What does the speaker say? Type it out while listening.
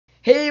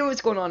Hey, what's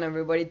going on,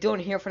 everybody?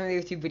 Dylan here for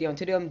another YouTube video, and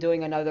today I'm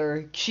doing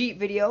another cheat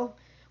video.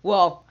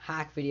 Well,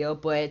 hack video,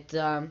 but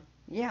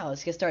yeah,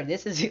 let's get started.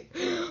 This is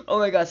oh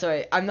my god,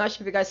 sorry. I'm not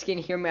sure if you guys can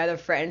hear my other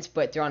friends,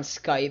 but they're on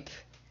Skype.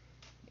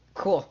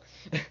 Cool.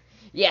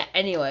 Yeah,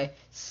 anyway,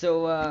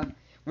 so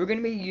we're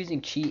gonna be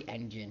using cheat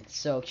engine.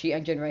 So cheat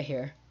engine right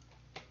here.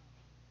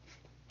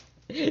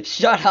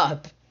 Shut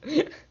up.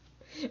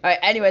 Alright,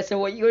 anyway, so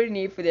what you're gonna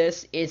need for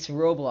this is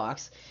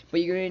Roblox,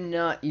 but you're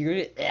gonna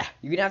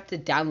have to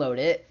download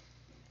it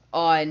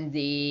on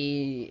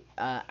the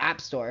App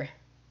Store.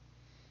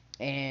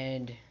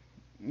 And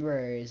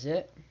where is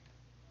it?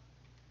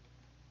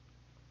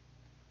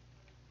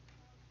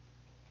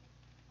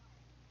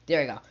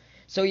 There you go.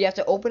 So you have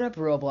to open up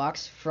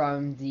Roblox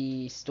from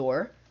the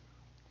store.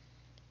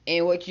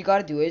 And what you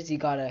gotta do is you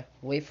gotta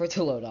wait for it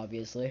to load,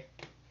 obviously.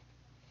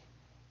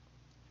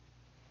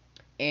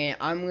 And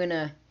I'm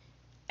gonna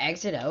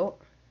exit out.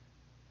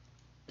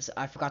 So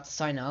I forgot to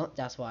sign out,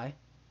 that's why.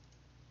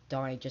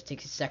 Darn, it just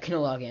takes a second to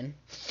log in.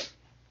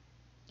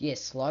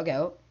 Yes, log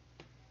out.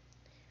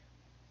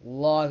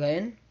 Log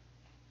in.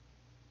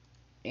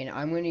 And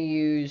I'm gonna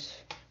use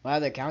my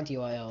other account,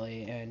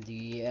 UILE, and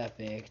the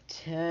Epic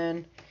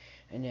 10.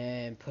 And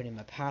then put in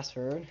my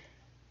password.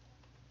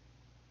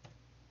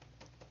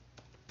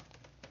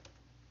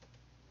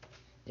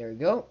 There we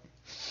go.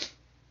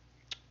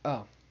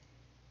 Oh.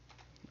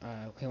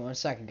 Okay, 1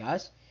 second,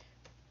 guys.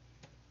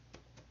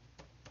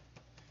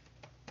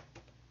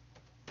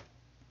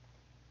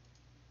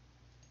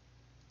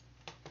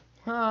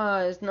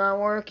 It's not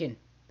working.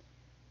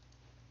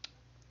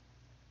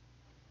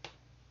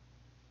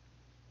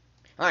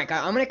 Alright,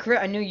 guys, I'm gonna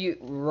create a new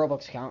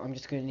Roblox account. I'm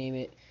just gonna name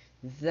it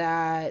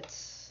that.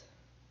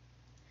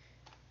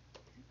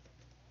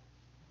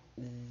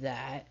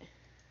 I'm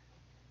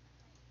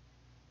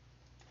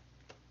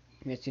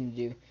just gonna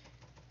do.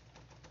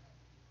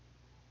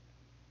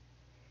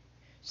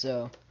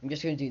 So, I'm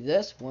just gonna do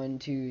this. 1,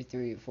 2,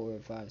 3, 4,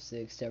 5,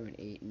 6, 7,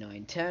 8,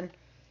 9, 10.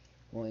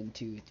 1,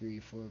 2, 3,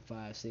 4,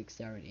 5, 6,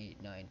 7,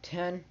 8, 9,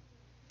 10.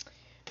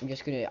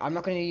 I'm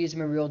not gonna use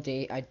my real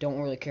date. I don't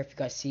really care if you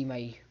guys see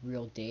my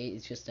real date.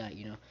 It's just that,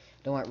 I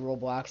don't want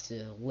Roblox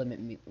to limit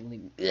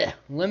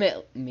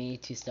me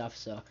to stuff.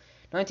 So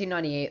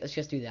 1998, let's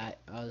just do that.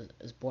 I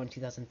was born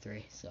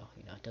 2003, so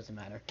it doesn't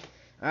matter.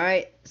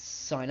 Alright,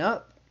 sign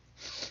up.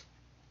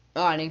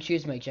 Oh, I didn't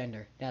choose my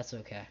gender. That's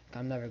okay.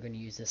 I'm never gonna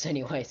use this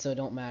anyway, so it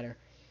don't matter.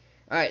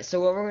 Alright,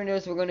 so what we're gonna do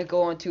is we're gonna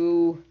go on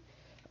to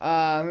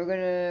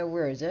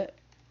where is it?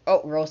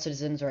 Oh,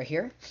 rocitizens right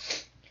here.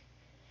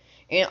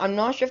 And I'm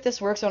not sure if this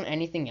works on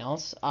anything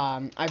else.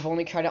 I've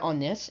only tried it on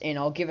this, and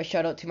I'll give a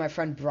shout out to my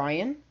friend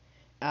Brian.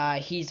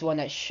 He's the one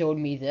that showed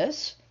me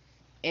this.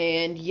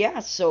 And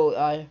yeah,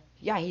 so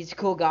yeah, he's a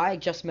cool guy. I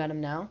just met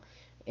him now,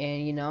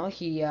 and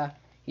he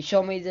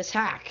showed me this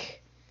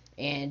hack.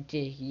 And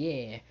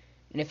yeah,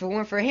 and if it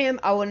weren't for him,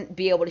 I wouldn't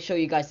be able to show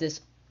you guys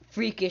this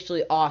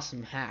freakishly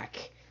awesome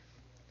hack.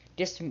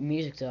 Just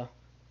music though.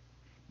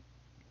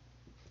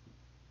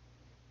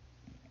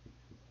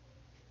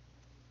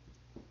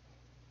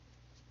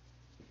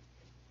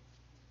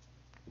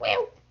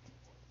 Well,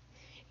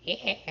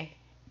 yeah.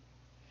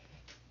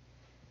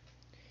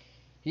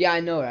 Yeah, I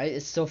know, right?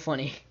 It's so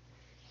funny.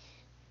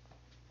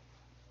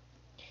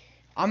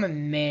 I'm a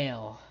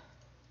male.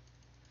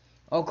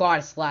 Oh god,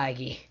 it's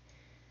laggy.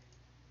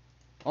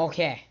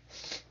 Okay.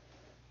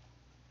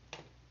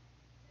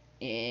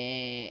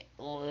 Get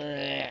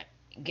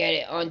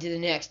it onto the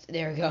next.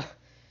 There we go.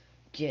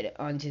 Get it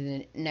onto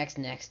the next.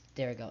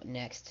 There we go.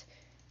 Next.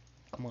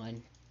 Come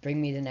on.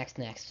 Bring me the next.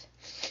 Next.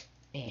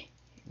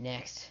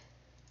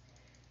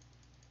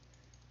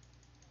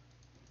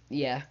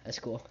 Yeah, that's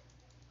cool.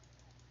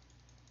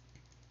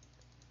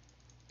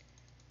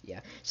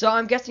 Yeah. So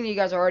I'm guessing you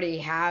guys already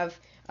have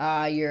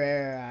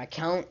your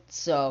account,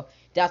 so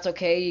that's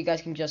okay. You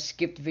guys can just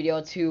skip the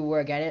video to where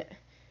I get it.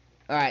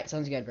 Alright,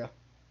 sounds good, bro.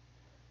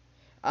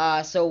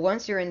 So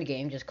once you're in the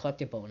game, just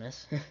collect your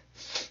bonus.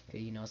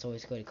 It's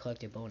always good to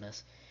collect your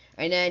bonus.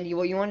 And then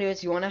what you want to do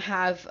is you want to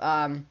have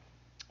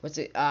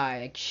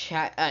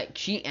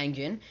cheat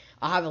engine.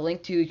 I'll have a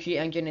link to cheat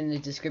engine in the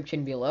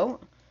description below.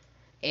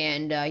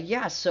 And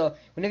yeah, so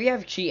whenever you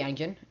have cheat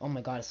engine, oh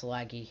my god, it's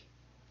laggy.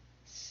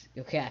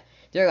 Okay,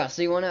 there you go.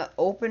 So you want to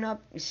open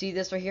up. See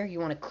this right here? You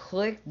want to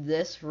click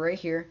this right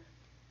here.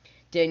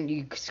 Then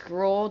you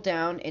scroll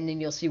down, and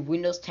then you'll see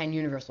Windows 10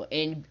 Universal.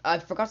 And I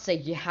forgot to say,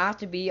 you have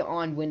to be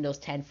on Windows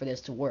 10 for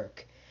this to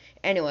work.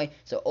 Anyway,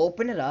 so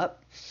open it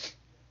up.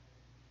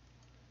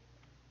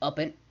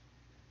 Open.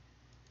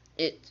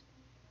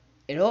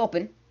 It'll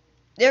open.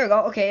 There we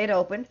go. Okay, it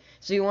opened.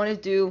 So you want to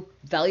do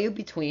value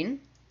between.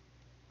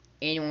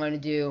 And you want to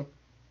do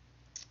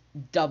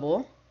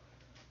double.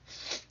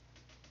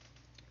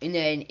 And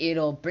then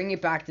it'll bring you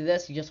back to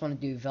this. You just want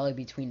to do value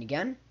between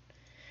again.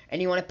 And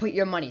you want to put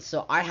your money.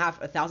 So I have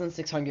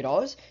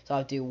 $1,600. So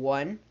I'll do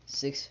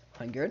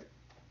 1,600.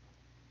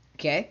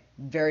 Okay,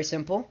 very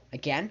simple.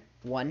 Again,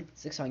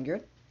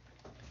 1,600.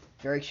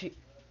 Very cheap.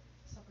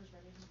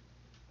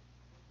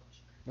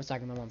 1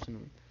 second, my mom's in the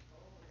room.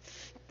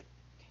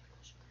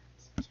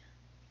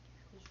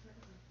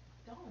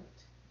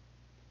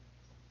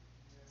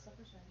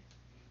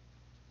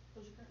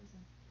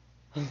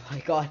 Oh my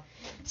god.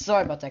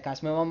 Sorry about that,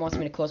 guys. My mom wants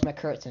me to close my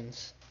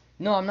curtains.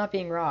 No, I'm not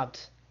being robbed.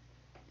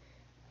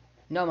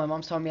 No, my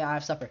mom's telling me I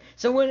have supper.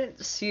 So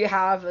once you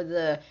have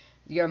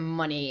your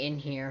money in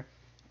here,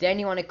 then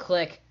you want to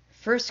click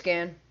first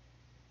scan.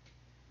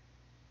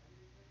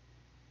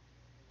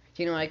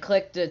 You know, I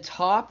click the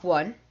top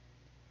one.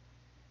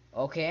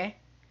 Okay.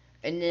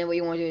 And then what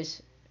you want to do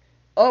is,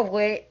 oh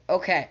wait,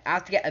 okay, I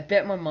have to get a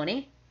bit more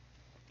money,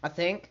 I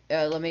think.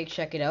 Let me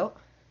check it out.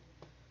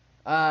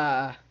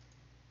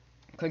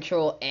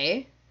 Control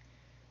A.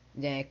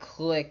 Then I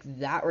click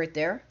that right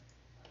there.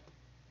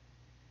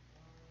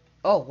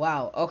 Oh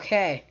wow,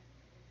 okay.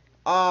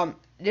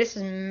 This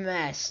is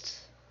messed.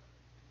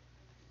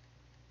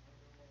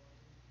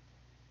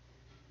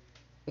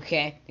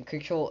 Okay, then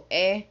Control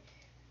A.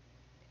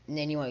 And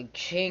then you want to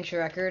change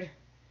record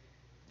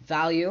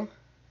value.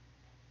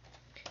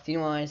 So you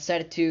want to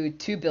set it to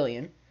 2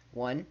 billion.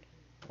 1,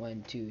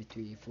 1, 2,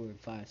 3, 4,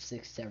 5,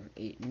 6, 7,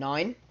 8,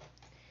 9.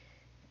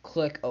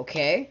 Click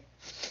OK.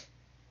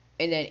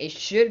 And then it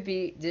should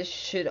be, this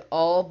should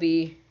all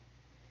be,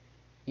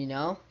 you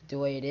know, the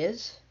way it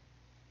is.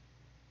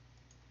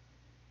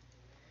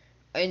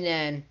 And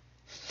then,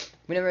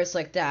 whenever it's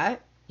like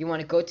that, you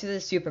want to go to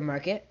the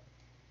supermarket.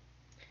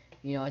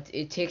 You know,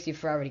 it takes you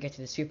forever to get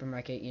to the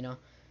supermarket, you know.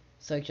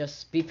 So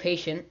just be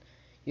patient.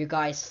 Your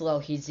guy's slow.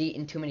 He's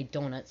eating too many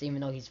donuts,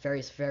 even though he's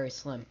very, very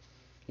slim.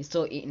 He's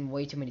still eating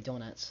way too many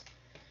donuts.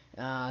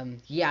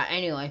 Yeah,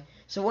 anyway.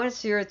 So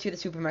once you're to the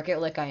supermarket,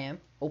 like I am,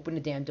 open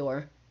the damn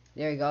door.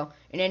 There you go.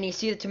 And then you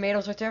see the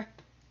tomatoes right there?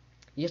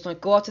 You just want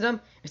to go up to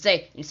them and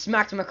say, and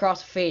smack them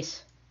across the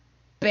face.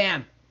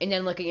 Bam! And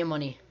then look at your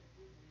money.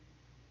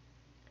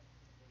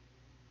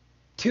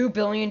 $2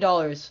 billion.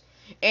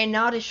 And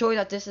now to show you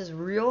that this is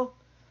real,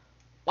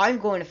 I'm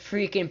going to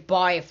freaking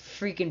buy a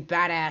freaking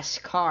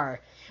badass car.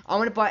 I'm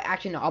going to buy,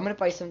 actually no, I'm going to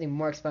buy something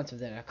more expensive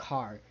than a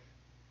car.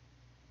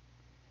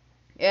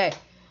 Yeah.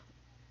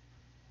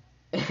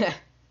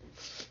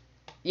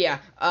 Yeah,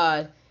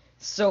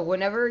 so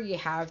whenever you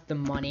have the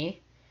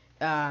money,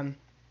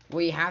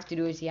 what you have to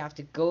do is you have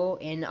to go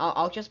in,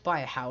 I'll just buy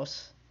a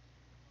house.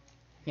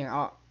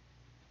 Here,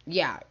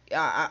 yeah,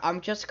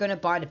 I'm just gonna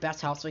buy the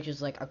best house, which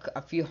is like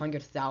a few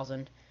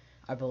 $100,000,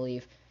 I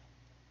believe.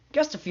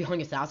 Just a few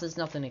 $100,000, it's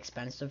nothing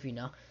expensive, you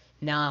know.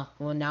 Now,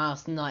 well, now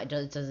it's not,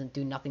 it doesn't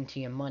do nothing to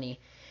your money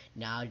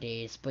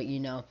nowadays, but you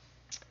know,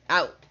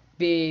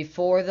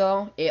 before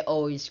though, it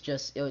was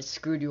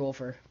screwed you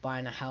over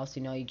buying a house,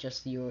 you know.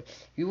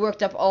 You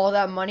worked up all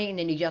that money and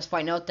then you just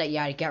find out that you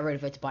had to get rid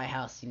of it to buy a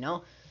house, you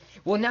know.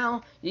 Well,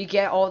 now you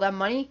get all that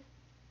money,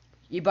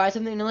 you buy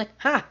something and you're like,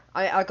 ha,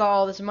 I got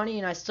all this money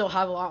and I still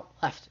have a lot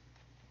left.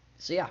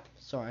 So yeah,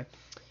 sorry,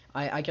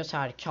 I just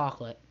had a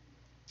chocolate.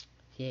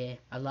 Yeah,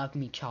 I love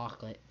me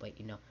chocolate, but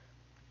you know,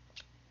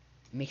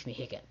 it makes me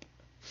hiccup.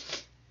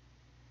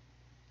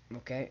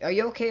 Okay, are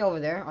you okay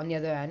over there on the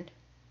other end?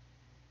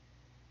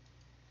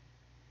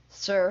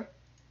 Sir,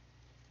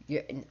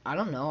 I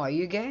don't know, are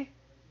you gay?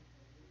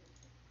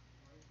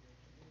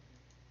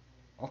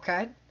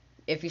 Okay,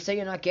 if you say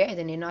you're not gay,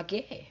 then you're not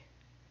gay.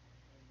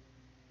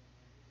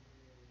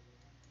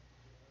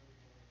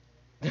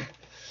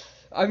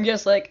 I'm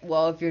just like,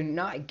 well, if you're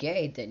not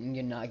gay, then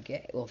you're not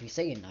gay. Well, if you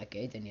say you're not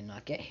gay, then you're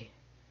not gay.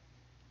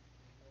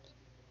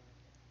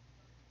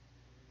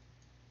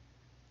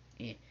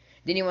 Yeah.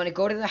 Then you want to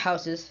go to the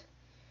houses.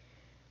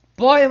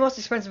 Buy the most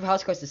expensive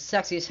house because it's the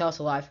sexiest house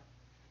alive.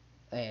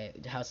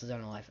 The houses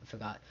aren't alive, I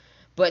forgot.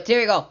 But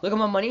there you go. Look at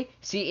my money.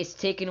 See, it's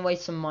taking away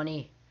some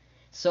money.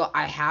 So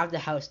I have the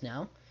house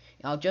now.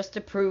 Now, just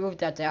to prove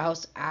that the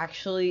house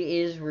actually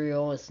is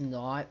real, it's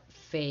not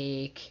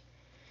fake.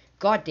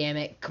 God damn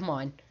it. Come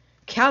on.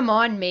 Come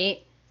on,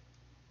 mate.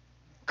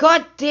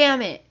 God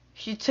damn it.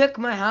 She took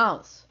my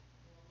house.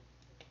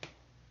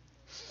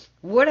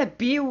 What a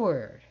B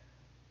word.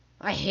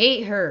 I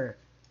hate her.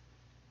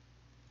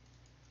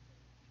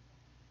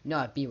 No,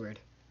 a B word.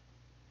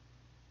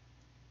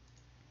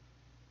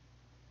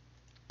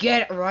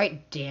 Get it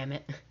right, damn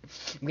it.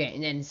 Okay,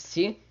 and then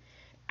see,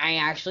 I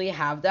actually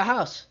have the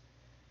house.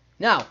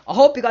 Now, I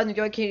hope you guys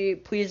enjoyed. Can you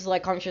please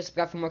like, comment, share,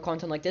 subscribe for more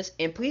content like this,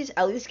 and please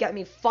at least get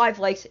me 5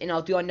 likes, and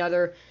I'll do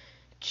another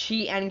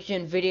cheat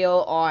engine video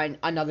on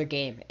another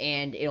game,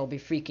 and it'll be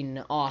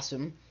freaking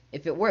awesome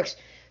if it works.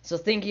 So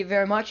thank you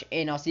very much,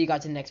 and I'll see you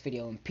guys in the next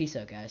video, and peace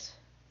out, guys.